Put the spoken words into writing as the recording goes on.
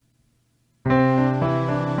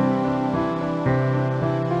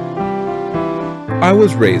I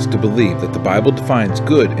was raised to believe that the Bible defines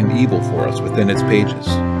good and evil for us within its pages.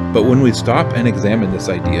 But when we stop and examine this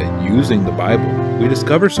idea using the Bible, we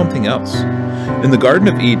discover something else. In the Garden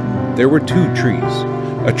of Eden, there were two trees,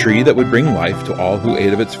 a tree that would bring life to all who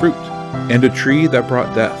ate of its fruit, and a tree that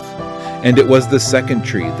brought death. And it was the second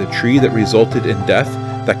tree, the tree that resulted in death,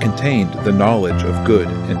 that contained the knowledge of good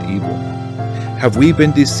and evil. Have we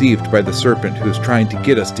been deceived by the serpent who is trying to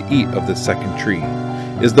get us to eat of this second tree?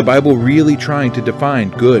 Is the Bible really trying to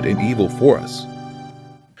define good and evil for us?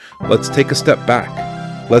 Let's take a step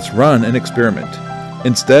back. Let's run an experiment.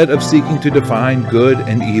 Instead of seeking to define good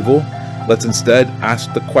and evil, let's instead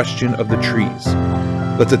ask the question of the trees.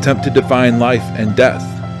 Let's attempt to define life and death,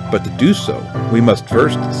 but to do so, we must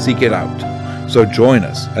first seek it out. So join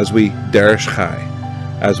us as we Derish Chai,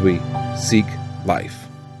 as we seek life.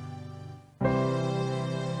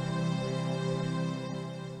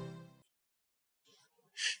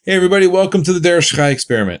 Hey everybody, welcome to the Derish Chai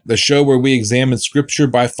Experiment, the show where we examine Scripture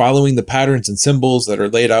by following the patterns and symbols that are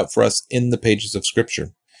laid out for us in the pages of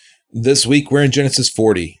Scripture. This week we're in Genesis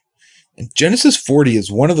 40. And Genesis 40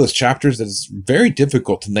 is one of those chapters that is very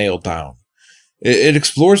difficult to nail down. It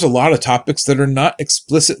explores a lot of topics that are not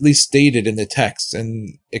explicitly stated in the text,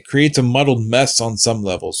 and it creates a muddled mess on some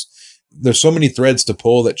levels. There's so many threads to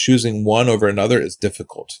pull that choosing one over another is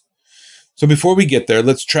difficult. So before we get there,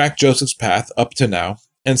 let's track Joseph's path up to now,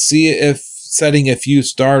 and see if setting a few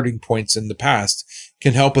starting points in the past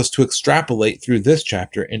can help us to extrapolate through this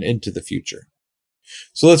chapter and into the future.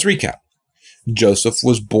 So let's recap. Joseph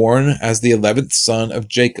was born as the 11th son of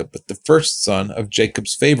Jacob, but the first son of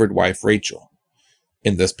Jacob's favored wife, Rachel.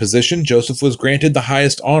 In this position, Joseph was granted the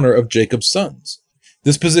highest honor of Jacob's sons.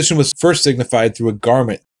 This position was first signified through a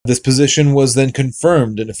garment. This position was then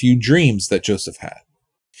confirmed in a few dreams that Joseph had.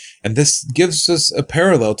 And this gives us a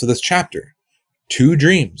parallel to this chapter. Two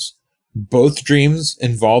dreams. Both dreams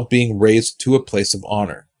involve being raised to a place of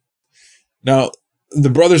honor. Now, the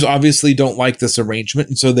brothers obviously don't like this arrangement,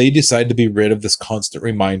 and so they decide to be rid of this constant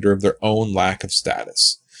reminder of their own lack of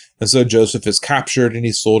status. And so Joseph is captured and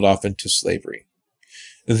he's sold off into slavery.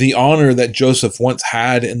 The honor that Joseph once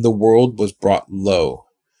had in the world was brought low.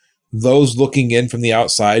 Those looking in from the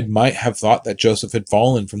outside might have thought that Joseph had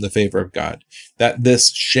fallen from the favor of God, that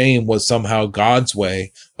this shame was somehow God's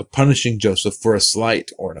way of punishing Joseph for a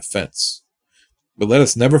slight or an offense. But let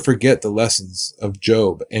us never forget the lessons of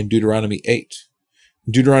Job and Deuteronomy 8.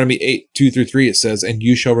 In Deuteronomy 8:2-3, it says, "And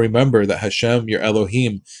you shall remember that Hashem, your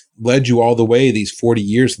Elohim, led you all the way these 40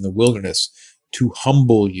 years in the wilderness to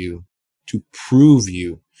humble you, to prove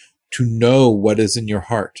you, to know what is in your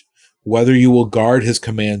heart, whether you will guard his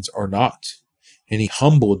commands or not. And he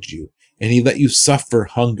humbled you, and he let you suffer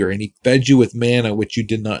hunger, and he fed you with manna which you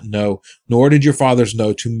did not know, nor did your fathers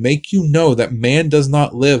know, to make you know that man does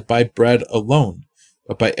not live by bread alone,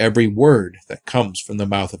 but by every word that comes from the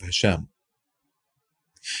mouth of Hashem."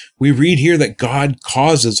 We read here that God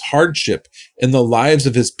causes hardship in the lives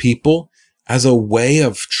of his people as a way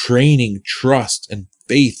of training trust and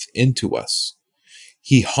faith into us.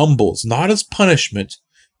 He humbles, not as punishment,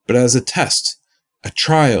 but as a test, a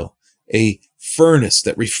trial, a furnace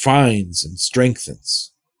that refines and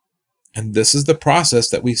strengthens. And this is the process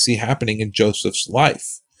that we see happening in Joseph's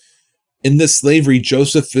life. In this slavery,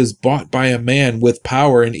 Joseph is bought by a man with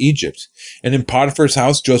power in Egypt. And in Potiphar's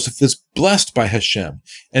house, Joseph is blessed by Hashem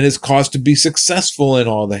and is caused to be successful in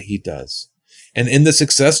all that he does. And in the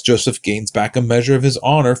success, Joseph gains back a measure of his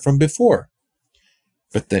honor from before.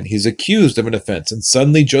 But then he's accused of an offense, and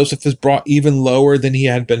suddenly Joseph is brought even lower than he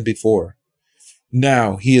had been before.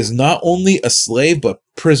 Now he is not only a slave, but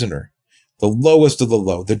prisoner, the lowest of the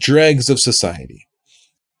low, the dregs of society.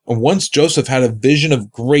 And once Joseph had a vision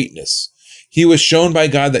of greatness. He was shown by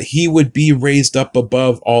God that he would be raised up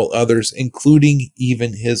above all others, including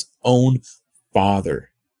even his own father.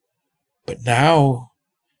 But now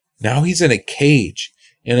he's in a cage,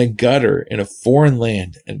 in a gutter, in a foreign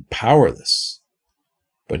land, and powerless.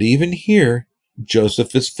 But even here,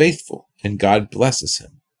 Joseph is faithful, and God blesses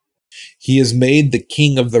him. He is made the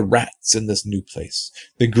king of the rats in this new place,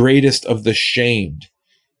 the greatest of the shamed.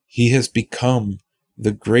 He has become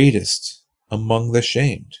the greatest among the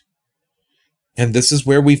shamed. And this is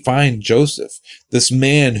where we find Joseph. This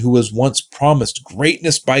man who was once promised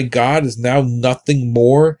greatness by God is now nothing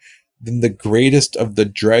more than the greatest of the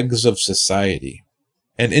dregs of society.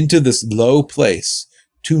 And into this low place,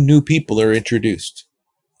 two new people are introduced.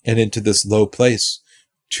 And into this low place,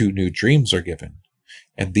 two new dreams are given.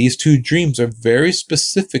 And these two dreams are very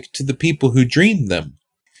specific to the people who dreamed them.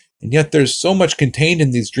 And yet there's so much contained in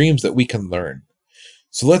these dreams that we can learn.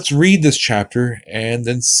 So let's read this chapter and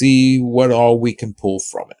then see what all we can pull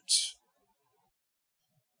from it.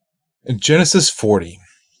 Genesis 40.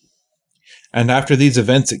 And after these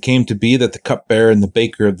events it came to be that the cupbearer and the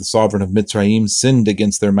baker of the sovereign of Mitzrayim sinned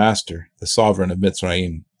against their master, the sovereign of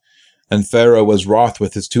Mitzrayim. And Pharaoh was wroth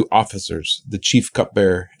with his two officers, the chief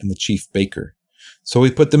cupbearer and the chief baker. So he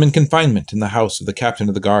put them in confinement in the house of the captain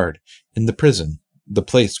of the guard, in the prison, the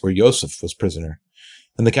place where Joseph was prisoner.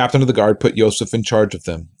 And the captain of the guard put Joseph in charge of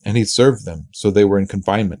them, and he served them, so they were in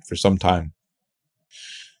confinement for some time.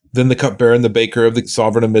 Then the cupbearer and the baker of the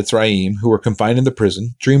sovereign of Mitzrayim, who were confined in the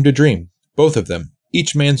prison, dreamed a dream, both of them,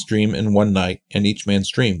 each man's dream in one night, and each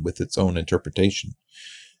man's dream with its own interpretation.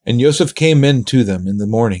 And Joseph came in to them in the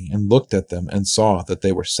morning, and looked at them, and saw that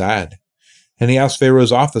they were sad. And he asked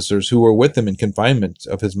Pharaoh's officers who were with him in confinement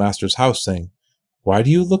of his master's house, saying, Why do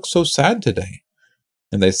you look so sad today?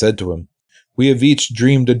 And they said to him, We have each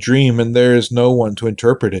dreamed a dream, and there is no one to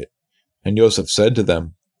interpret it. And Joseph said to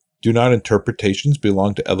them, Do not interpretations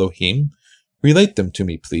belong to Elohim? Relate them to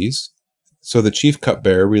me, please. So the chief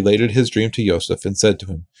cupbearer related his dream to Joseph, and said to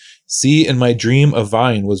him, See, in my dream a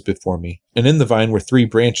vine was before me, and in the vine were 3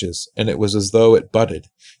 branches, and it was as though it budded.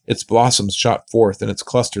 Its blossoms shot forth, and its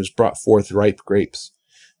clusters brought forth ripe grapes.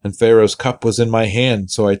 And Pharaoh's cup was in my hand,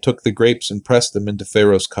 so I took the grapes and pressed them into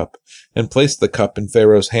Pharaoh's cup, and placed the cup in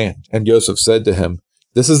Pharaoh's hand. And Joseph said to him,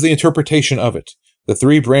 This is the interpretation of it. The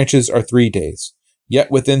 3 branches are 3 days. Yet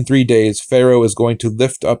within 3 days Pharaoh is going to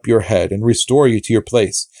lift up your head and restore you to your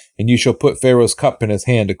place, and you shall put Pharaoh's cup in his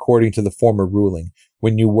hand according to the former ruling,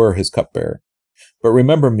 when you were his cupbearer. But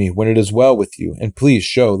remember me when it is well with you, and please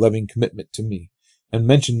show loving commitment to me, and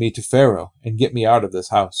mention me to Pharaoh, and get me out of this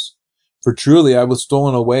house. For truly I was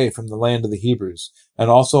stolen away from the land of the Hebrews, and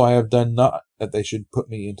also I have done naught that they should put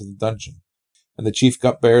me into the dungeon. And the chief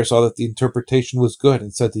cupbearer saw that the interpretation was good,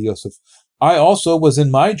 and said to Joseph, I also was in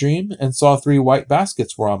my dream, and saw 3 white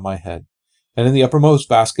baskets were on my head. And in the uppermost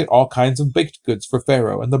basket all kinds of baked goods for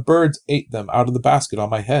Pharaoh, and the birds ate them out of the basket on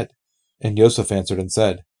my head. And Joseph answered and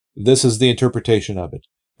said, This is the interpretation of it.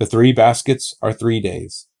 The 3 baskets are 3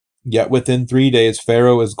 days. Yet within 3 days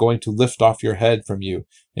Pharaoh is going to lift off your head from you,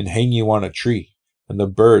 and hang you on a tree, and the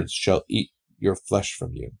birds shall eat your flesh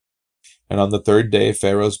from you. And on the 3rd day,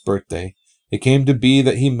 Pharaoh's birthday, it came to be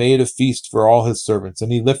that he made a feast for all his servants,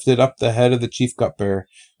 and he lifted up the head of the chief cupbearer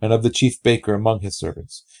and of the chief baker among his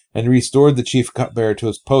servants, and restored the chief cupbearer to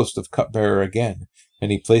his post of cupbearer again,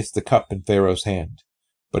 and he placed the cup in Pharaoh's hand.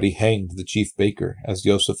 But he hanged the chief baker, as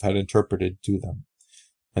Joseph had interpreted to them.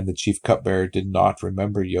 And the chief cupbearer did not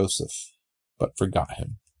remember Joseph, but forgot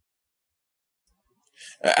him.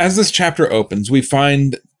 As this chapter opens, we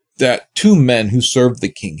find that 2 men who served the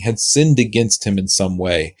king had sinned against him in some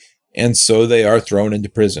way, and so they are thrown into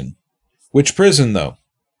prison. Which prison, though?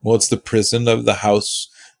 Well, it's the prison of the house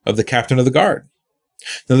of the captain of the guard.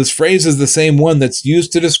 Now, this phrase is the same one that's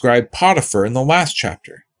used to describe Potiphar in the last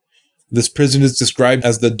chapter. This prison is described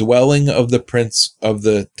as the dwelling of the prince of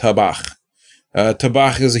the Tabach.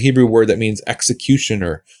 Tabach is a Hebrew word that means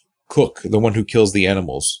executioner, cook, the one who kills the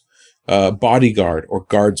animals, bodyguard, or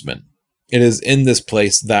guardsman. It is in this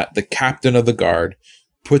place that the captain of the guard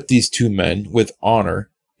put these 2 men with honor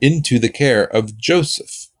into the care of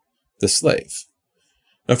Joseph, the slave.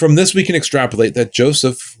 Now, from this we can extrapolate that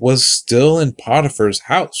Joseph was still in Potiphar's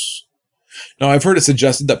house. Now, I've heard it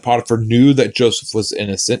suggested that Potiphar knew that Joseph was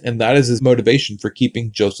innocent, and that is his motivation for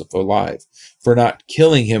keeping Joseph alive, for not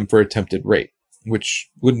killing him for attempted rape, which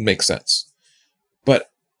wouldn't make sense. But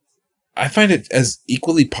I find it as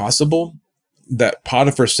equally possible that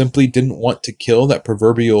Potiphar simply didn't want to kill that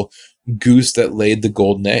proverbial goose that laid the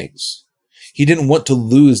golden eggs. He didn't want to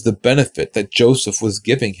lose the benefit that Joseph was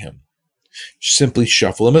giving him. Simply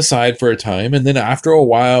shuffle him aside for a time, and then after a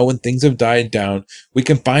while, when things have died down, we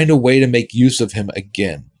can find a way to make use of him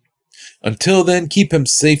again. Until then, keep him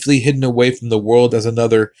safely hidden away from the world as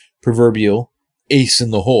another proverbial ace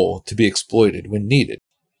in the hole to be exploited when needed.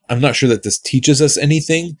 I'm not sure that this teaches us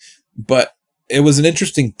anything, but it was an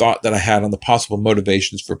interesting thought that I had on the possible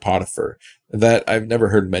motivations for Potiphar that I've never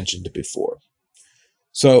heard mentioned before.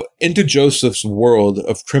 So, into Joseph's world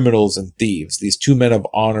of criminals and thieves, these 2 men of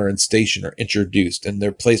honor and station are introduced, and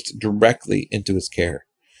they're placed directly into his care.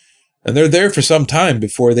 And they're there for some time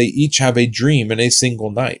before they each have a dream in a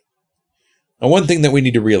single night. Now, one thing that we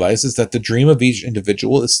need to realize is that the dream of each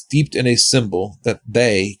individual is steeped in a symbol that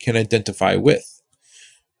they can identify with.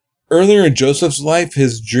 Earlier in Joseph's life,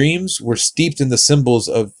 his dreams were steeped in the symbols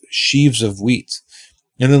of sheaves of wheat.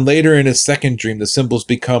 And then later in his second dream, the symbols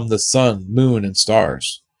become the sun, moon, and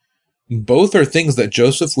stars. Both are things that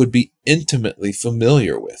Joseph would be intimately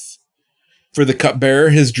familiar with. For the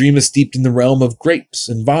cupbearer, his dream is steeped in the realm of grapes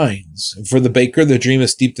and vines. And for the baker, the dream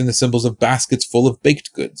is steeped in the symbols of baskets full of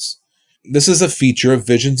baked goods. This is a feature of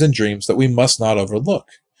visions and dreams that we must not overlook.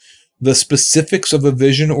 The specifics of a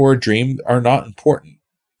vision or a dream are not important,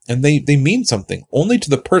 and they mean something only to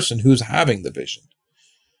the person who's having the vision.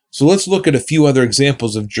 So let's look at a few other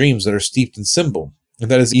examples of dreams that are steeped in symbol, and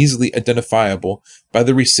that is easily identifiable by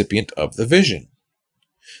the recipient of the vision.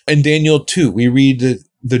 In Daniel 2, we read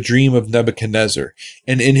the dream of Nebuchadnezzar,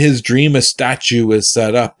 and in his dream a statue is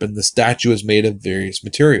set up, and the statue is made of various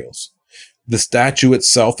materials. The statue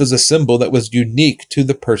itself is a symbol that was unique to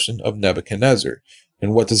the person of Nebuchadnezzar.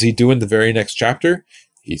 And what does he do in the very next chapter?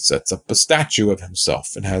 He sets up a statue of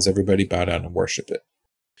himself and has everybody bow down and worship it.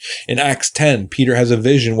 In Acts 10, Peter has a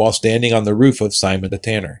vision while standing on the roof of Simon the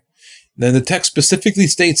tanner. Then the text specifically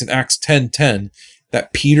states in Acts 10:10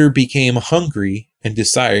 that Peter became hungry and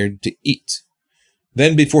desired to eat.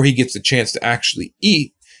 Then before he gets the chance to actually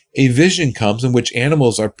eat, a vision comes in which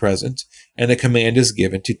animals are present and a command is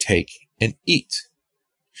given to take and eat.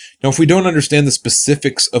 Now, if we don't understand the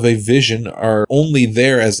specifics of a vision are only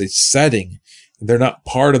there as a setting, they're not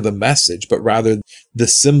part of the message, but rather the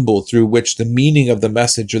symbol through which the meaning of the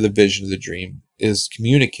message or the vision of the dream is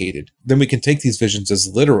communicated, then we can take these visions as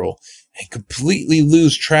literal and completely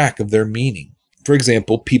lose track of their meaning. For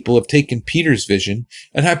example, people have taken Peter's vision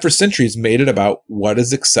and have for centuries made it about what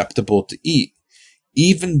is acceptable to eat,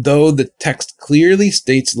 even though the text clearly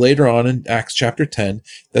states later on in Acts chapter 10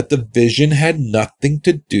 that the vision had nothing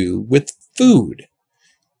to do with food.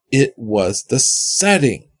 It was the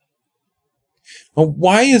setting. Now,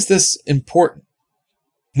 why is this important?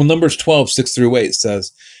 Well, Numbers 12:6-8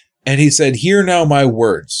 says, "And he said, 'Hear now my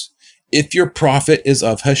words. If your prophet is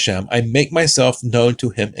of Hashem, I make myself known to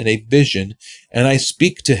him in a vision, and I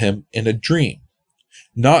speak to him in a dream.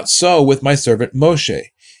 Not so with my servant Moshe.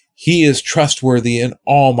 He is trustworthy in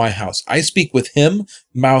all my house. I speak with him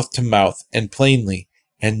mouth to mouth and plainly,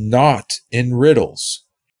 and not in riddles.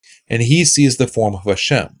 And he sees the form of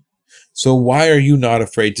Hashem. So why are you not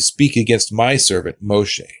afraid to speak against my servant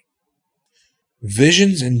Moshe?'"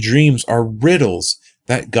 Visions and dreams are riddles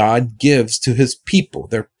that God gives to his people.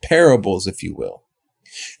 They're parables, if you will.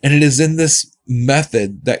 And it is in this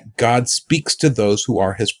method that God speaks to those who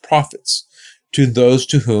are his prophets, to those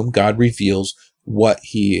to whom God reveals what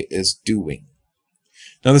he is doing.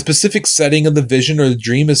 Now, the specific setting of the vision or the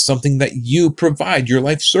dream is something that you provide. Your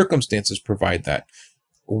life circumstances provide that.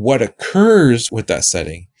 What occurs with that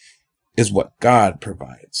setting is what God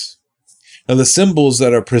provides. Now, the symbols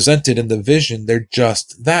that are presented in the vision, they're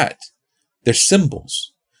just that. They're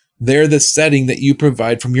symbols. They're the setting that you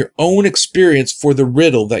provide from your own experience for the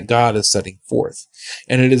riddle that God is setting forth.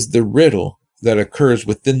 And it is the riddle that occurs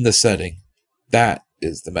within the setting. That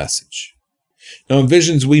is the message. Now, in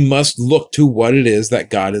visions, we must look to what it is that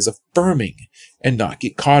God is affirming and not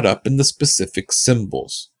get caught up in the specific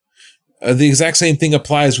symbols. The exact same thing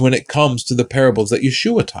applies when it comes to the parables that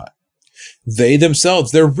Yeshua taught. They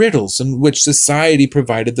themselves, they're riddles in which society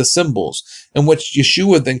provided the symbols, and which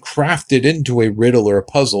Yeshua then crafted into a riddle or a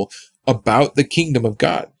puzzle about the kingdom of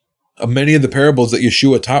God. Many of the parables that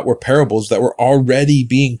Yeshua taught were parables that were already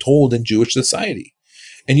being told in Jewish society.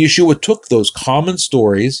 And Yeshua took those common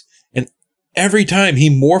stories, and every time he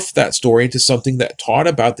morphed that story into something that taught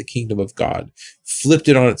about the kingdom of God, flipped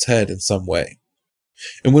it on its head in some way.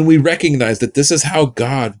 And when we recognize that this is how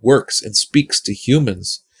God works and speaks to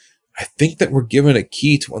humans, I think that we're given a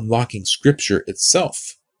key to unlocking Scripture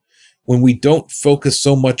itself. When we don't focus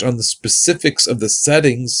so much on the specifics of the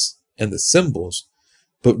settings and the symbols,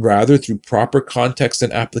 but rather through proper context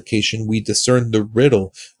and application, we discern the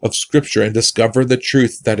riddle of Scripture and discover the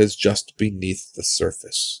truth that is just beneath the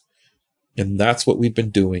surface. And that's what we've been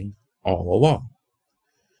doing all along.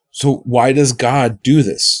 So why does God do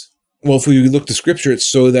this? Well, if we look to Scripture, it's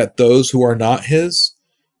so that those who are not his,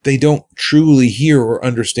 they don't truly hear or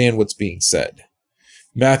understand what's being said.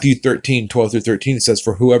 Matthew 13:12-13 says,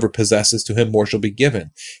 "For whoever possesses, to him more shall be given,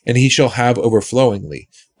 and he shall have overflowingly.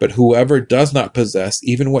 But whoever does not possess,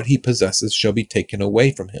 even what he possesses shall be taken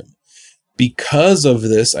away from him. Because of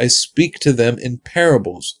this I speak to them in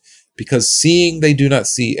parables, because seeing they do not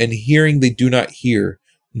see, and hearing they do not hear,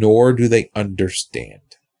 nor do they understand."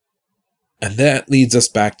 And that leads us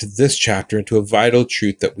back to this chapter into a vital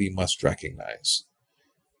truth that we must recognize.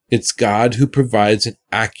 It's God who provides an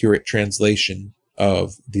accurate translation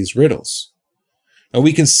of these riddles. Now,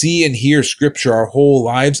 we can see and hear Scripture our whole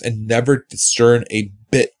lives and never discern a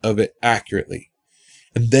bit of it accurately.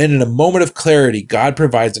 And then in a moment of clarity, God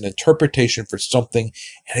provides an interpretation for something,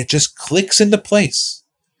 and it just clicks into place.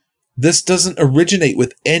 This doesn't originate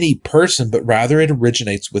with any person, but rather it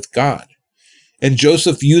originates with God. And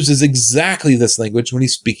Joseph uses exactly this language when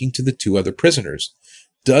he's speaking to the two other prisoners.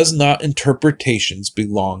 Does not interpretations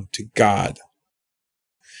belong to God?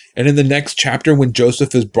 And in the next chapter, when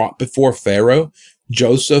Joseph is brought before Pharaoh,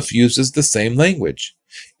 Joseph uses the same language.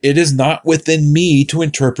 It is not within me to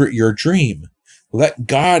interpret your dream. Let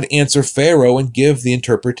God answer Pharaoh and give the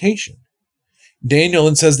interpretation.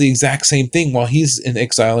 Daniel says the exact same thing while he's in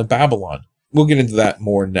exile in Babylon. We'll get into that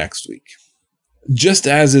more next week. Just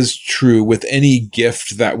as is true with any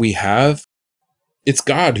gift that we have, it's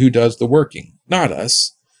God who does the working, not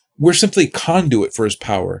us. We're simply conduit for his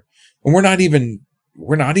power, and we're not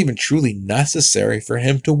even truly necessary for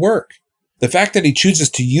him to work. The fact that he chooses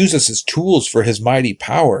to use us as tools for his mighty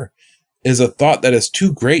power is a thought that is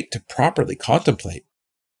too great to properly contemplate.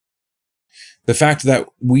 The fact that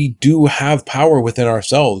we do have power within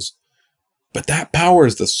ourselves, but that power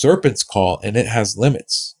is the serpent's call and it has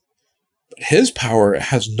limits. But his power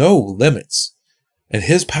has no limits, and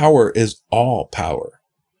his power is all power.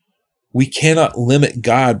 We cannot limit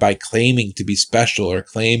God by claiming to be special or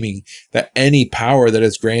claiming that any power that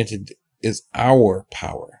is granted is our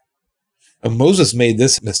power. And Moses made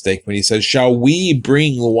this mistake when he said, "Shall we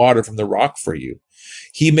bring water from the rock for you?"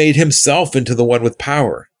 He made himself into the one with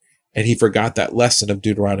power, and he forgot that lesson of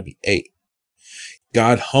Deuteronomy 8.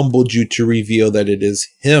 God humbled you to reveal that it is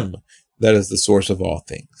him that is the source of all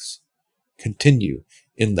things. Continue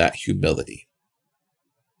in that humility.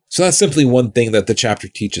 So that's simply one thing that the chapter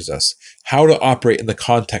teaches us, how to operate in the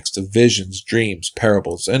context of visions, dreams,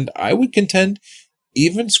 parables, and I would contend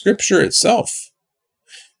even scripture itself.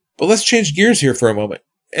 But let's change gears here for a moment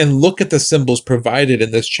and look at the symbols provided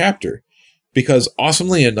in this chapter, because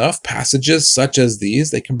awesomely enough, passages such as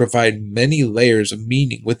these, they can provide many layers of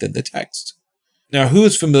meaning within the text. Now, who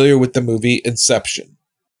is familiar with the movie Inception?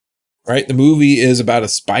 Right? The movie is about a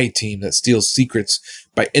spy team that steals secrets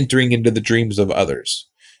by entering into the dreams of others.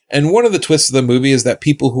 And one of the twists of the movie is that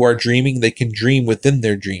people who are dreaming, they can dream within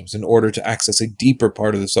their dreams in order to access a deeper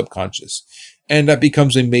part of the subconscious. And that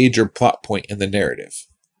becomes a major plot point in the narrative.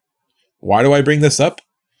 Why do I bring this up?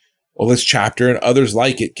 Well, this chapter and others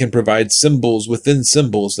like it can provide symbols within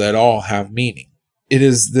symbols that all have meaning. It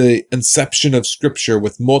is the inception of Scripture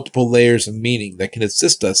with multiple layers of meaning that can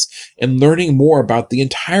assist us in learning more about the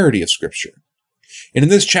entirety of Scripture. And in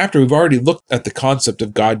this chapter, we've already looked at the concept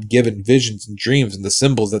of God-given visions and dreams and the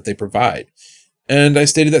symbols that they provide. And I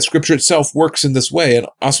stated that Scripture itself works in this way, and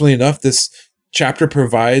awesomely enough, this chapter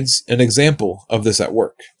provides an example of this at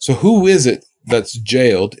work. So who is it that's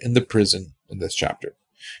jailed in the prison in this chapter?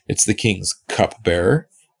 It's the king's cupbearer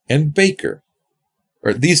and baker.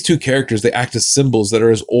 Or these two characters, they act as symbols that are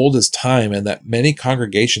as old as time and that many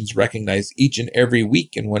congregations recognize each and every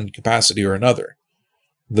week in one capacity or another.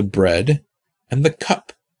 The bread and the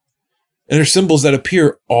cup. And they're symbols that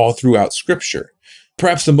appear all throughout Scripture.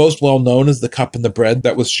 Perhaps the most well-known is the cup and the bread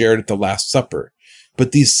that was shared at the Last Supper.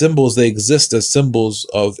 But these symbols, they exist as symbols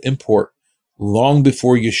of import long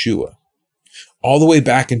before Yeshua. All the way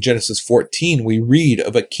back in Genesis 14, we read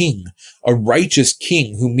of a king, a righteous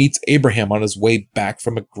king who meets Abraham on his way back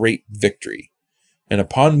from a great victory. And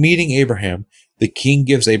upon meeting Abraham, the king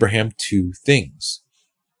gives Abraham two things,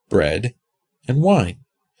 bread and wine.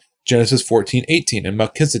 Genesis 14:18, and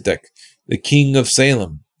Melchizedek, the king of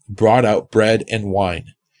Salem, brought out bread and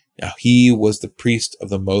wine. Now he was the priest of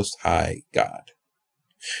the Most High God.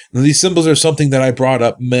 Now, these symbols are something that I brought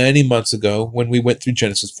up many months ago when we went through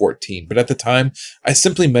Genesis 14, but at the time, I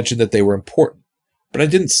simply mentioned that they were important, but I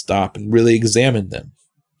didn't stop and really examine them.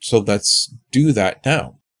 So let's do that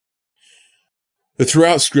now. But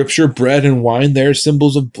throughout Scripture, bread and wine, they are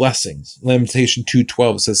symbols of blessings. Lamentation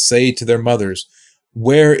 2:12 says, "Say to their mothers,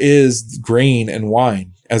 where is grain and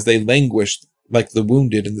wine, as they languish like the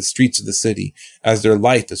wounded in the streets of the city, as their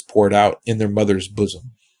life is poured out in their mother's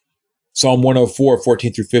bosom." Psalm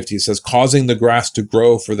 104:14-50 says, "Causing the grass to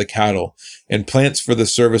grow for the cattle, and plants for the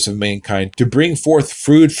service of mankind, to bring forth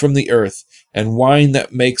fruit from the earth, and wine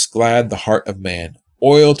that makes glad the heart of man,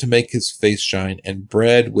 oil to make his face shine, and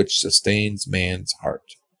bread which sustains man's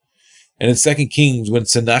heart." And in 2 Kings, when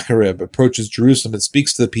Sennacherib approaches Jerusalem and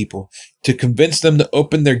speaks to the people to convince them to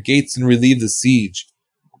open their gates and relieve the siege,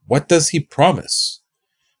 what does he promise?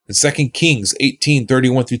 In 2 Kings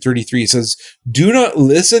 18:31-33 says, "Do not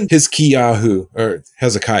listen, Hizkiyahu," or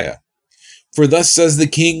Hezekiah, "for thus says the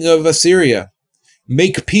king of Assyria,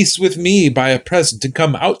 make peace with me by a present and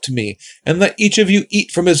come out to me, and let each of you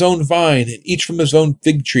eat from his own vine, and each from his own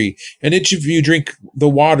fig tree, and each of you drink the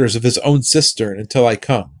waters of his own cistern until I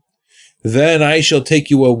come. Then I shall take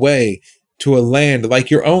you away to a land like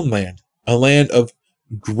your own land, a land of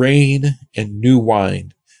grain and new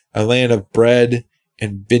wine, a land of bread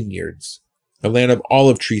and vineyards, a land of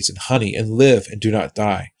olive trees and honey, and live and do not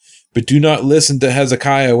die. But do not listen to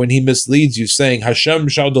Hezekiah when he misleads you, saying, Hashem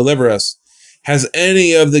shall deliver us. Has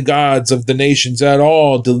any of the gods of the nations at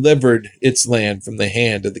all delivered its land from the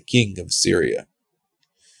hand of the king of Syria?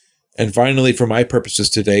 And finally, for my purposes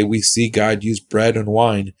today, we see God use bread and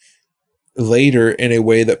wine later in a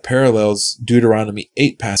way that parallels Deuteronomy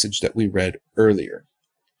 8 passage that we read earlier.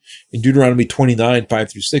 In Deuteronomy 29,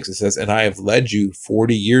 5-6, it says, And I have led you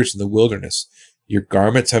 40 years in the wilderness. Your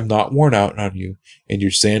garments have not worn out on you, and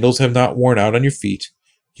your sandals have not worn out on your feet.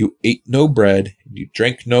 You ate no bread, and you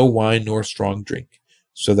drank no wine nor strong drink,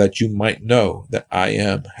 so that you might know that I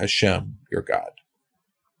am Hashem, your God.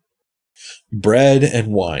 Bread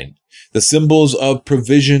and wine, the symbols of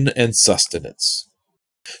provision and sustenance.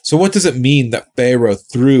 So what does it mean that Pharaoh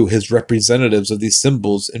threw his representatives of these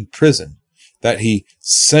symbols in prison, that he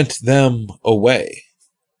sent them away?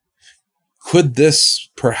 Could this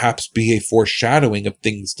perhaps be a foreshadowing of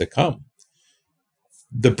things to come?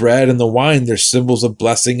 The bread and the wine, they're symbols of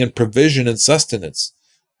blessing and provision and sustenance,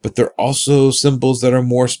 but they're also symbols that are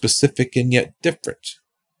more specific and yet different.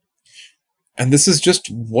 And this is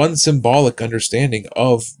just one symbolic understanding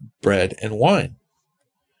of bread and wine.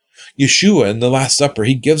 Yeshua in the Last Supper,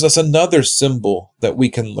 he gives us another symbol that we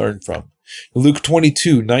can learn from. Luke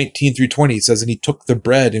 22, 19-20 says, And he took the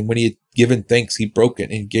bread, and when he had given thanks, he broke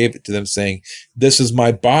it and gave it to them, saying, This is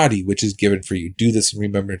my body, which is given for you. Do this in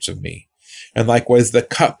remembrance of me. And likewise the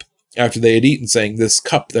cup, after they had eaten, saying, This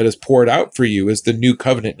cup that is poured out for you is the new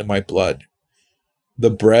covenant in my blood. The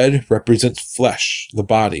bread represents flesh, the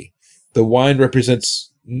body. The wine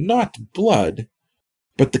represents not blood,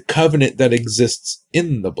 but the covenant that exists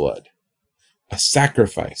in the blood, a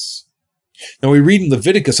sacrifice. Now we read in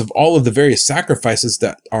Leviticus of all of the various sacrifices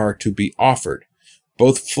that are to be offered,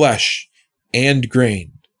 both flesh and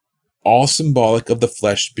grain, all symbolic of the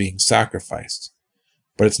flesh being sacrificed.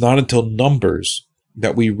 But it's not until Numbers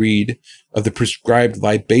that we read of the prescribed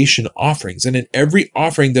libation offerings. And in every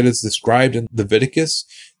offering that is described in Leviticus,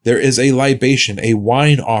 there is a libation, a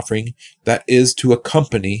wine offering that is to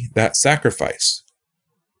accompany that sacrifice.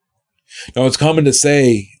 Now, it's common to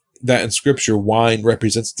say that in Scripture, wine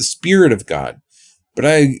represents the Spirit of God. But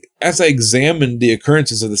as I examined the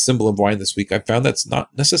occurrences of the symbol of wine this week, I found that's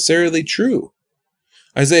not necessarily true.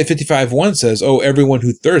 Isaiah 55:1 says, O everyone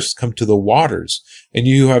who thirsts, come to the waters, and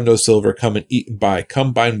you who have no silver, come and eat and buy.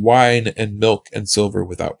 Come buy wine and milk and silver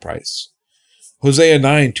without price. Hosea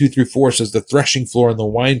 9:2-4 says, The threshing floor and the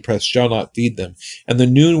winepress shall not feed them, and the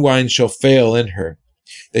new wine shall fail in her.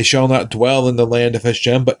 They shall not dwell in the land of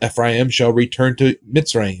Hashem, but Ephraim shall return to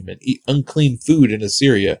Mitzrayim and eat unclean food in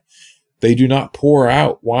Assyria. They do not pour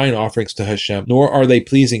out wine offerings to Hashem, nor are they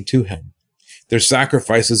pleasing to him. Their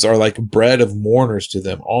sacrifices are like bread of mourners to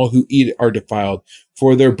them. All who eat it are defiled,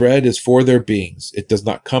 for their bread is for their beings. It does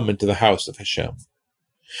not come into the house of Hashem.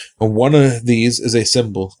 And one of these is a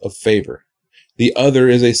symbol of favor. The other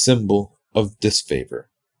is a symbol of disfavor.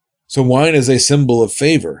 So wine is a symbol of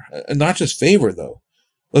favor, and not just favor, though.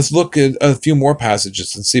 Let's look at a few more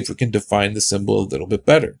passages and see if we can define the symbol a little bit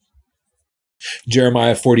better.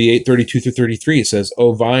 Jeremiah 48:32-33 says,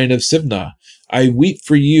 O vine of Sibnah, I weep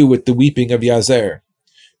for you with the weeping of Yazer.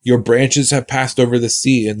 Your branches have passed over the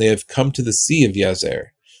sea, and they have come to the sea of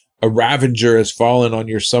Yazer. A ravager has fallen on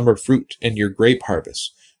your summer fruit and your grape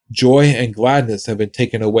harvest. Joy and gladness have been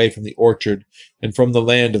taken away from the orchard and from the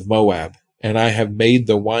land of Moab, and I have made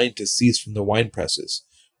the wine to cease from the winepresses.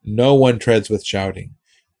 No one treads with shouting.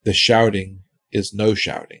 The shouting is no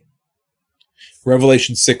shouting.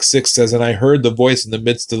 Revelation 6:6 says, And I heard the voice in the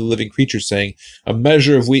midst of the living creatures saying, A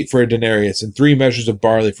measure of wheat for a denarius, and 3 measures of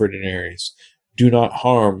barley for a denarius. Do not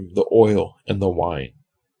harm the oil and the wine.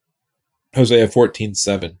 Hosea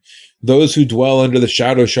 14:7 Those who dwell under the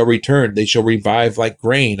shadow shall return. They shall revive like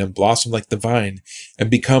grain and blossom like the vine, and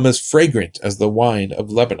become as fragrant as the wine of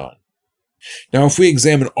Lebanon. Now, if we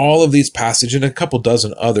examine all of these passages and a couple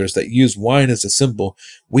dozen others that use wine as a symbol,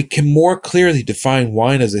 we can more clearly define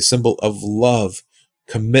wine as a symbol of love,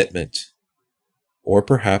 commitment, or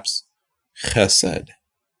perhaps chesed.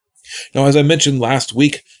 Now, as I mentioned last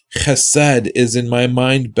week, chesed is in my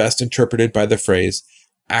mind best interpreted by the phrase,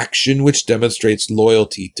 action which demonstrates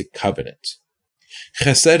loyalty to covenant.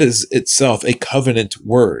 Chesed is itself a covenant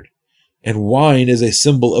word, and wine is a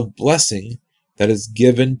symbol of blessing that is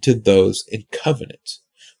given to those in covenant,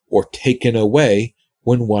 or taken away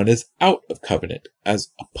when one is out of covenant as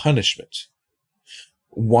a punishment.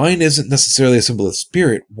 Wine isn't necessarily a symbol of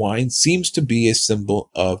spirit. Wine seems to be a symbol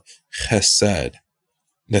of chesed,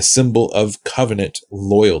 a symbol of covenant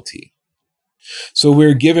loyalty. So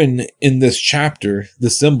we're given in this chapter the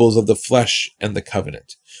symbols of the flesh and the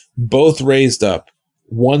covenant, both raised up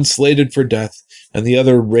one slated for death and the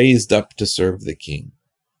other raised up to serve the king.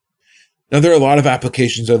 Now, there are a lot of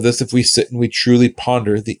applications of this if we sit and we truly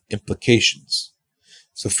ponder the implications.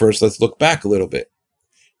 So first, let's look back a little bit.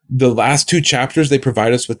 The last two chapters, they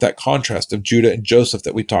provide us with that contrast of Judah and Joseph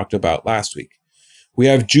that we talked about last week. We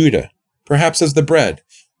have Judah, perhaps as the bread,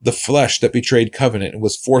 the flesh that betrayed covenant and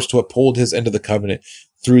was forced to uphold his end of the covenant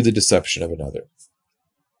through the deception of another.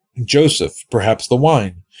 Joseph, perhaps the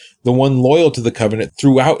wine, the one loyal to the covenant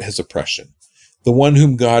throughout his oppression, the one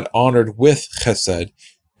whom God honored with chesed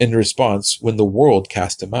in response when the world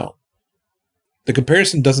cast him out. The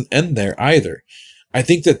comparison doesn't end there either. I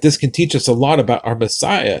think that this can teach us a lot about our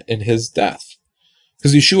Messiah and his death,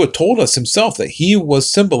 because Yeshua told us himself that he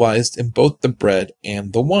was symbolized in both the bread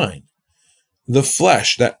and the wine. The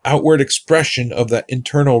flesh, that outward expression of that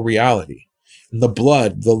internal reality, and the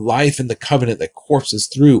blood, the life and the covenant that courses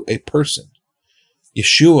through a person.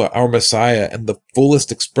 Yeshua, our Messiah, and the fullest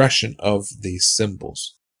expression of these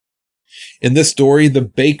symbols. In this story, the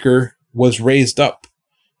baker was raised up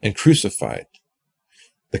and crucified.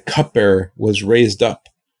 The cupbearer was raised up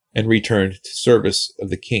and returned to service of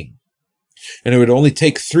the king. And it would only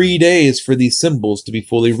take 3 days for these symbols to be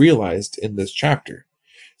fully realized in this chapter.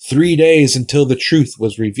 3 days until the truth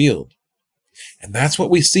was revealed. And that's what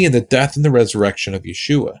we see in the death and the resurrection of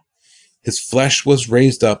Yeshua. His flesh was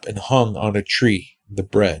raised up and hung on a tree, the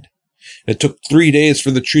bread. And it took 3 days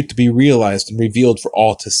for the truth to be realized and revealed for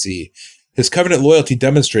all to see. His covenant loyalty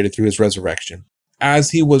demonstrated through his resurrection,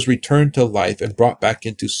 as he was returned to life and brought back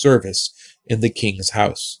into service in the king's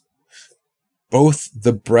house. Both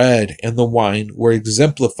the bread and the wine were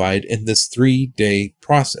exemplified in this 3-day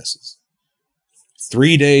processes.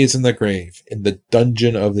 3 days in the grave, in the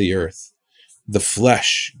dungeon of the earth, the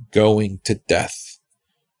flesh going to death,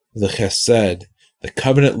 the chesed, the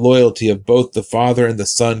covenant loyalty of both the Father and the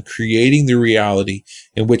Son, creating the reality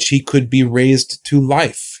in which he could be raised to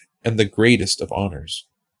life and the greatest of honors.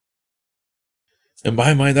 In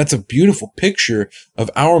my mind, that's a beautiful picture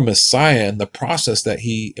of our Messiah and the process that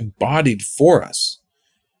he embodied for us.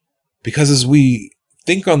 Because as we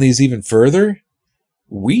think on these even further,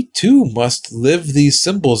 we too must live these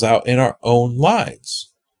symbols out in our own lives.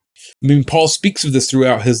 I mean, Paul speaks of this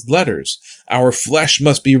throughout his letters. Our flesh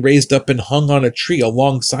must be raised up and hung on a tree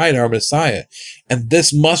alongside our Messiah. And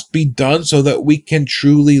this must be done so that we can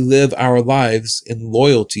truly live our lives in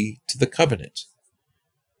loyalty to the covenant.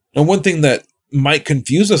 Now, one thing that might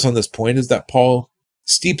confuse us on this point is that Paul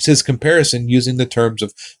steeps his comparison using the terms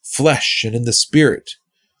of flesh and in the spirit.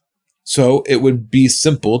 So it would be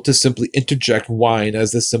simple to simply interject wine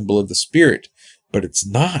as the symbol of the spirit, but it's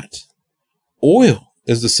not. Oil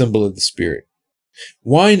is the symbol of the spirit.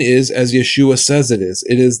 Wine is, as Yeshua says it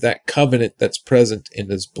is that covenant that's present in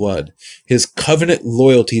his blood. His covenant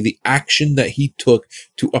loyalty, the action that he took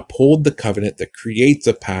to uphold the covenant that creates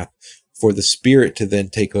a path for the Spirit to then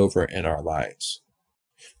take over in our lives.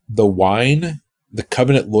 The wine, the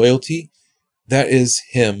covenant loyalty, that is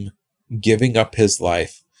him giving up his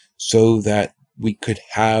life so that we could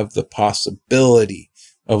have the possibility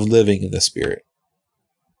of living in the Spirit.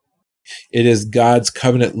 It is God's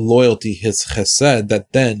covenant loyalty, his chesed,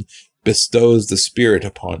 that then bestows the Spirit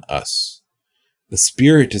upon us. The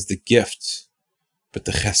Spirit is the gift, but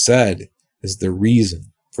the chesed is the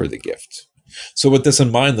reason for the gift. So with this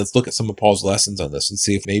in mind, let's look at some of Paul's lessons on this and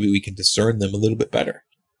see if maybe we can discern them a little bit better.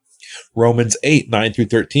 Romans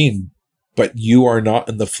 8:9-13. But you are not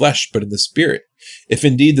in the flesh, but in the Spirit. If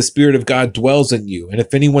indeed the Spirit of God dwells in you, and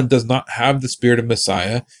if anyone does not have the Spirit of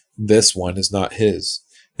Messiah, this one is not his.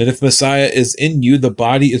 And if Messiah is in you, the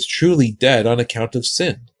body is truly dead on account of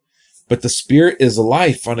sin. But the Spirit is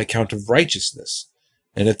life on account of righteousness.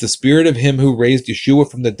 And if the Spirit of him who raised Yeshua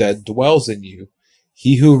from the dead dwells in you,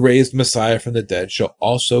 he who raised Messiah from the dead shall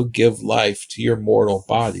also give life to your mortal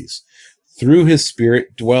bodies, through his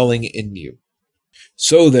Spirit dwelling in you.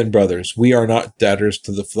 So then, brothers, we are not debtors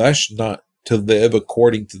to the flesh, not to live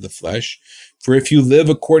according to the flesh. For if you live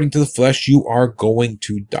according to the flesh, you are going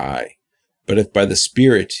to die. But if by the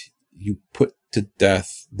Spirit you put to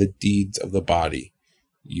death the deeds of the body,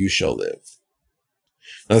 you shall live.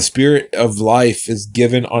 Now, the Spirit of life is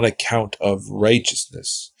given on account of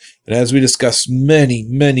righteousness. And as we discussed many,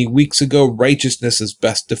 many weeks ago, righteousness is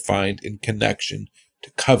best defined in connection to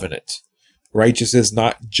covenant. Righteous is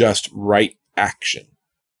not just right action.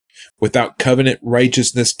 Without covenant,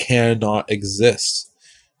 righteousness cannot exist.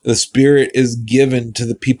 The Spirit is given to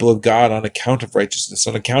the people of God on account of righteousness,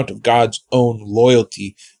 on account of God's own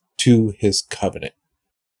loyalty to his covenant.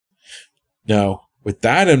 Now, with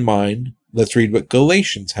that in mind, let's read what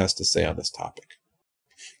Galatians has to say on this topic.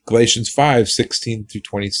 Galatians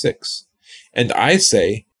 5:16-26. And I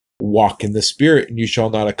say, walk in the Spirit, and you shall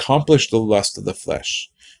not accomplish the lust of the flesh.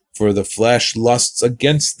 For the flesh lusts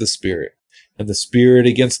against the Spirit, and the Spirit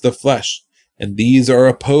against the flesh. And these are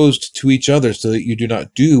opposed to each other, so that you do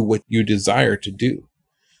not do what you desire to do.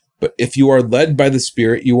 But if you are led by the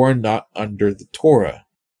Spirit, you are not under the Torah.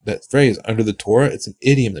 That phrase, under the Torah, it's an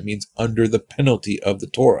idiom that means under the penalty of the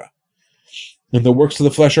Torah. And the works of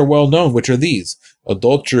the flesh are well known, which are these: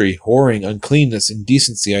 adultery, whoring, uncleanness,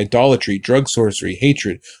 indecency, idolatry, drug sorcery,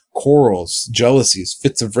 hatred, quarrels, jealousies,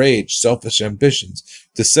 fits of rage, selfish ambitions,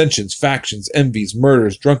 dissensions, factions, envies,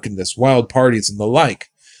 murders, drunkenness, wild parties, and the like,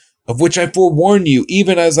 of which I forewarn you,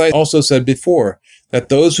 even as I also said before, that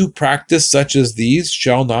those who practice such as these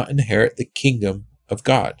shall not inherit the kingdom of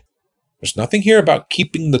God. There's nothing here about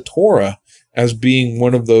keeping the Torah as being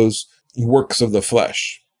one of those works of the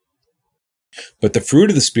flesh. But the fruit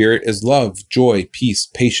of the Spirit is love, joy, peace,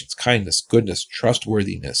 patience, kindness, goodness,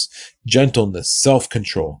 trustworthiness, gentleness,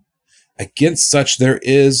 self-control. Against such there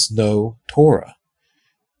is no Torah.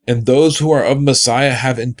 And those who are of Messiah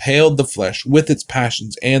have impaled the flesh with its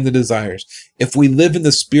passions and the desires. If we live in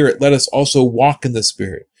the Spirit, let us also walk in the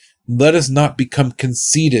Spirit. Let us not become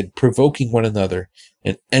conceited, provoking one another,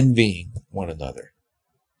 and envying one another.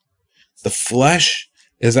 The flesh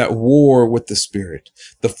is at war with the Spirit.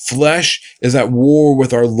 The flesh is at war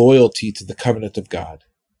with our loyalty to the covenant of God.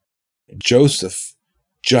 And Joseph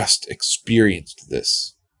just experienced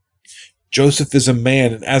this. Joseph is a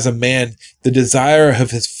man, and as a man, the desire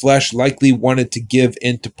of his flesh likely wanted to give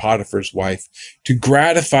in to Potiphar's wife, to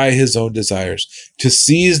gratify his own desires, to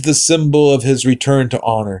seize the symbol of his return to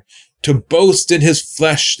honor, to boast in his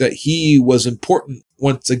flesh that he was important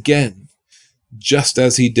once again, just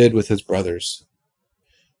as he did with his brothers.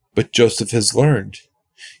 But Joseph has learned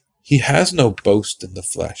he has no boast in the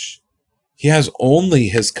flesh. He has only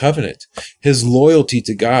his covenant, his loyalty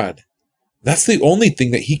to God. That's the only thing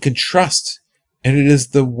that he can trust, and it is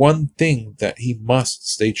the one thing that he must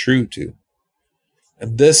stay true to.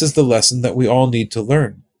 And this is the lesson that we all need to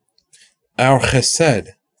learn. Our chesed,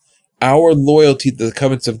 our loyalty to the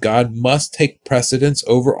covenants of God, must take precedence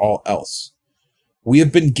over all else. We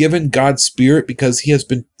have been given God's Spirit because he has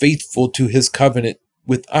been faithful to his covenant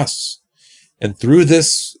with us. And through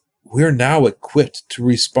this, we are now equipped to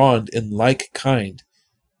respond in like kind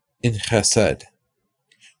in chesed.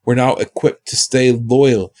 We're now equipped to stay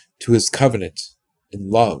loyal to his covenant in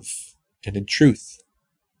love and in truth.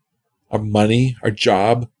 Our money, our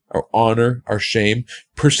job, our honor, our shame,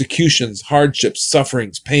 persecutions, hardships,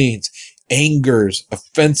 sufferings, pains, angers,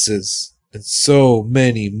 offenses, and so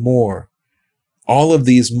many more. All of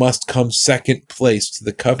these must come second place to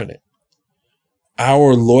the covenant.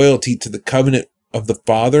 Our loyalty to the covenant of the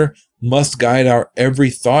Father must guide our every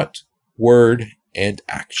thought, word, and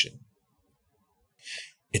action.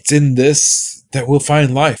 It's in this that we'll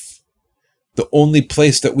find life, the only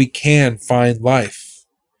place that we can find life.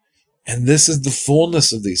 And this is the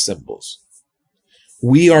fullness of these symbols.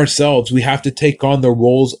 We ourselves, we have to take on the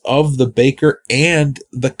roles of the baker and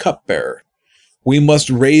the cupbearer. We must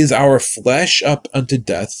raise our flesh up unto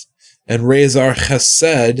death and raise our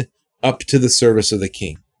chesed up to the service of the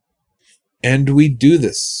King. And we do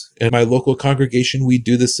this. In my local congregation, we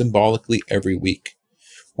do this symbolically every week.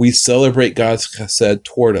 We celebrate God's chesed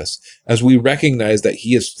toward us as we recognize that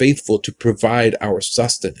he is faithful to provide our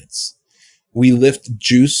sustenance. We lift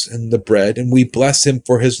juice and the bread, and we bless him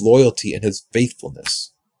for his loyalty and his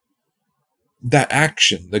faithfulness. That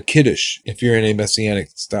action, the kiddush, if you're in a Messianic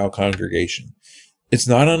style congregation, it's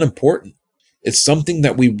not unimportant. It's something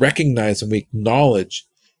that we recognize and we acknowledge.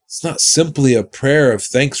 It's not simply a prayer of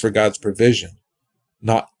thanks for God's provision.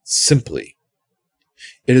 Not simply.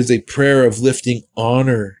 It is a prayer of lifting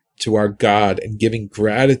honor to our God and giving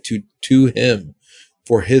gratitude to him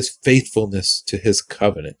for his faithfulness to his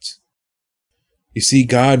covenant. You see,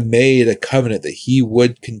 God made a covenant that he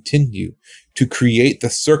would continue to create the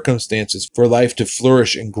circumstances for life to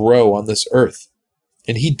flourish and grow on this earth.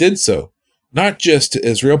 And he did so, not just to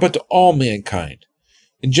Israel, but to all mankind.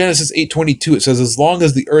 In Genesis 8:22, it says, as long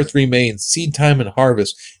as the earth remains, seed time and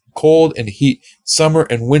harvest, cold and heat, summer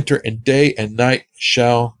and winter, and day and night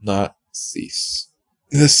shall not cease.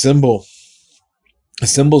 This symbol, a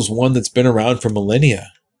symbol is one that's been around for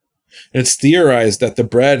millennia. And it's theorized that the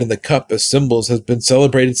bread and the cup as symbols has been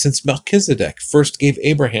celebrated since Melchizedek first gave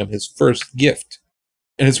Abraham his first gift.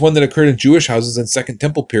 And it's one that occurred in Jewish houses in Second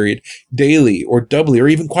Temple period daily or doubly or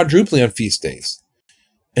even quadruply on feast days.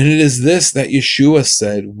 And it is this that Yeshua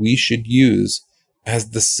said we should use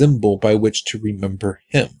as the symbol by which to remember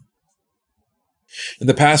him. In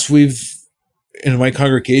the past, in my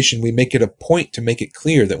congregation, we make it a point to make it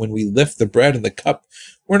clear that when we lift the bread and the cup,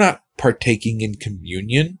 we're not partaking in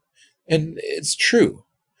communion. And it's true.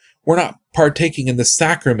 We're not partaking in the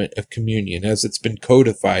sacrament of communion as it's been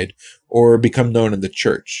codified or become known in the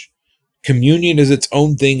church. Communion is its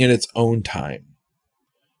own thing in its own time.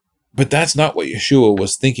 But that's not what Yeshua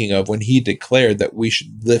was thinking of when he declared that we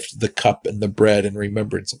should lift the cup and the bread in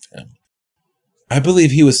remembrance of him. I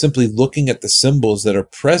believe he was simply looking at the symbols that are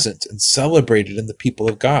present and celebrated in the people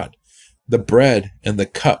of God. The bread and the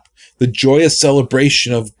cup, the joyous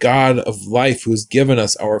celebration of God of life who has given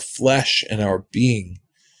us our flesh and our being,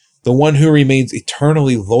 the one who remains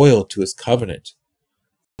eternally loyal to his covenant.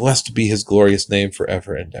 Blessed be his glorious name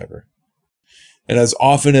forever and ever. And as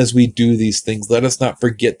often as we do these things, let us not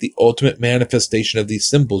forget the ultimate manifestation of these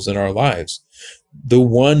symbols in our lives. The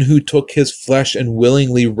one who took his flesh and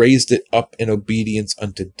willingly raised it up in obedience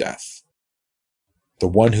unto death. The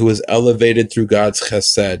one who was elevated through God's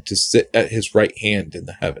chesed to sit at his right hand in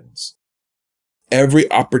the heavens.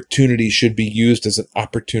 Every opportunity should be used as an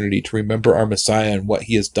opportunity to remember our Messiah and what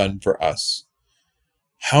he has done for us.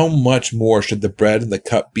 How much more should the bread and the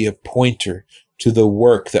cup be a pointer to the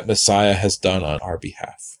work that Messiah has done on our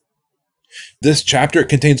behalf? This chapter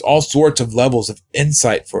contains all sorts of levels of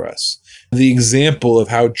insight for us. The example of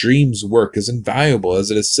how dreams work is invaluable as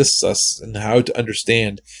it assists us in how to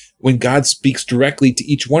understand when God speaks directly to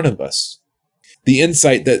each one of us. The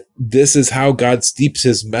insight that this is how God steeps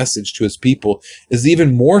his message to his people is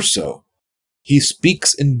even more so. He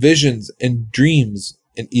speaks in visions and dreams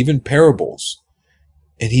and even parables,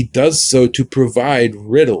 and he does so to provide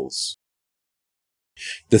riddles.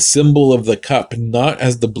 The symbol of the cup, not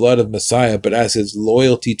as the blood of Messiah, but as his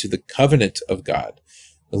loyalty to the covenant of God,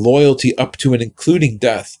 loyalty up to and including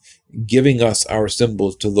death, giving us our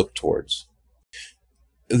symbols to look towards.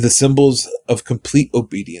 The symbols of complete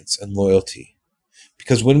obedience and loyalty.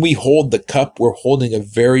 Because when we hold the cup, we're holding a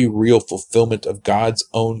very real fulfillment of God's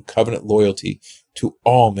own covenant loyalty to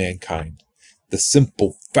all mankind. The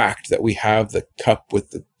simple fact that we have the cup with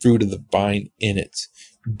the fruit of the vine in it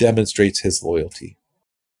demonstrates his loyalty.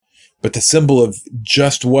 But the symbol of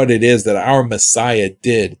just what it is that our Messiah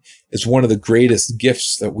did is one of the greatest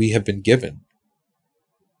gifts that we have been given.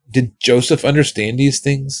 Did Joseph understand these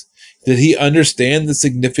things? Did he understand the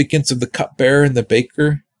significance of the cupbearer and the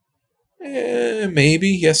baker? Maybe,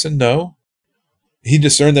 yes and no. He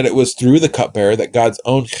discerned that it was through the cupbearer that God's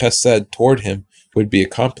own chesed toward him would be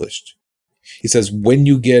accomplished. He says, when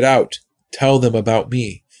you get out, tell them about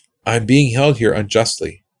me. I'm being held here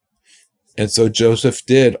unjustly. And so Joseph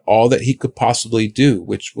did all that he could possibly do,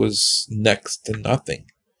 which was next to nothing.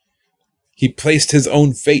 He placed his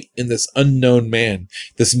own fate in this unknown man,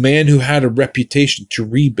 this man who had a reputation to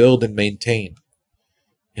rebuild and maintain.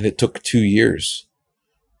 And it took 2 years.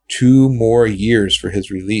 2 more years for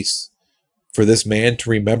his release, for this man to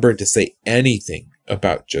remember and to say anything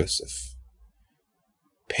about Joseph.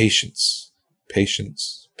 Patience,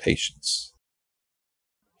 patience, patience.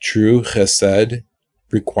 True chesed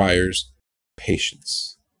requires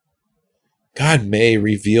patience. God may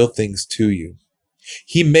reveal things to you.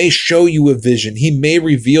 He may show you a vision. He may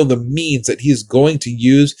reveal the means that he is going to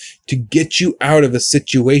use to get you out of a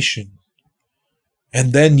situation.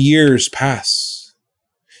 And then years pass.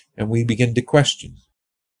 And we begin to question,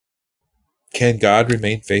 can God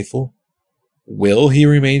remain faithful? Will he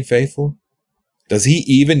remain faithful? Does he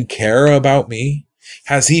even care about me?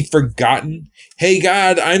 Has he forgotten? Hey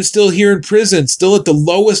God, I'm still here in prison, still at the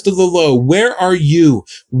lowest of the low. Where are you?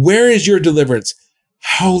 Where is your deliverance?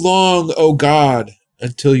 How long, O God,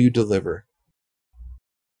 until you deliver?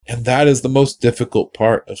 And that is the most difficult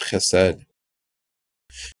part of chesed.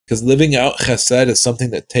 Because living out chesed is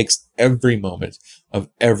something that takes every moment of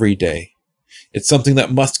every day. It's something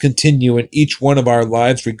that must continue in each one of our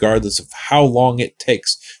lives regardless of how long it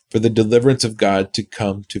takes for the deliverance of God to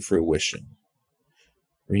come to fruition.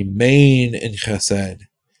 Remain in chesed,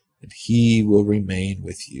 and he will remain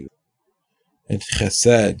with you. And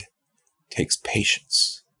chesed takes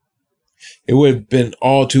patience. It would have been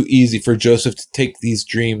all too easy for Joseph to take these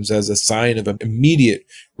dreams as a sign of immediate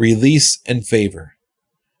release and favor.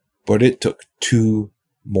 But it took 2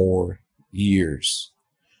 more years.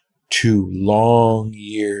 2 long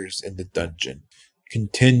years in the dungeon,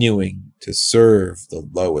 continuing to serve the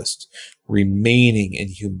lowest, remaining in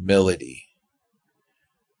humility.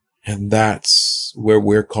 And that's where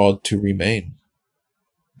we're called to remain.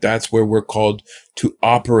 That's where we're called to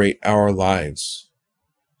operate our lives.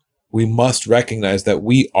 We must recognize that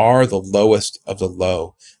we are the lowest of the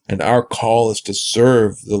low, and our call is to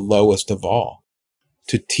serve the lowest of all,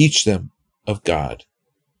 to teach them of God.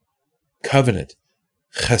 Covenant,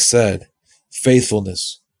 chesed,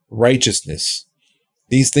 faithfulness, righteousness,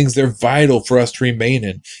 These things, they're vital for us to remain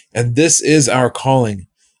in. And this is our calling.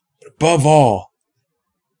 But above all,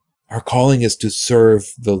 our calling is to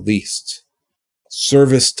serve the least.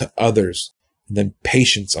 Service to others, and then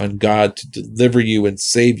patience on God to deliver you and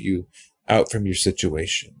save you out from your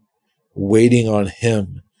situation. Waiting on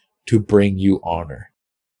Him to bring you honor.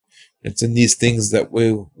 It's in these things that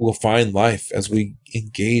we will find life as we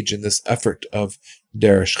engage in this effort of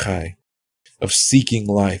Derish Chai, of seeking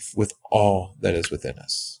life with all that is within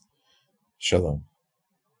us. Shalom.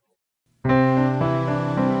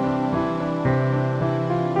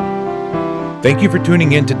 Thank you for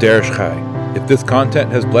tuning in to Derish Chai. If this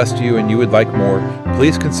content has blessed you and you would like more,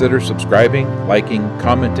 please consider subscribing, liking,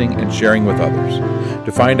 commenting, and sharing with others.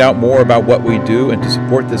 To find out more about what we do and to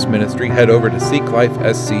support this ministry, head over to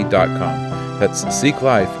seeklifesc.com. That's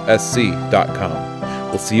seeklifesc.com.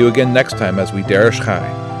 We'll see you again next time as we Derish Chai,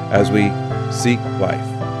 as we seek life.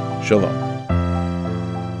 Shalom.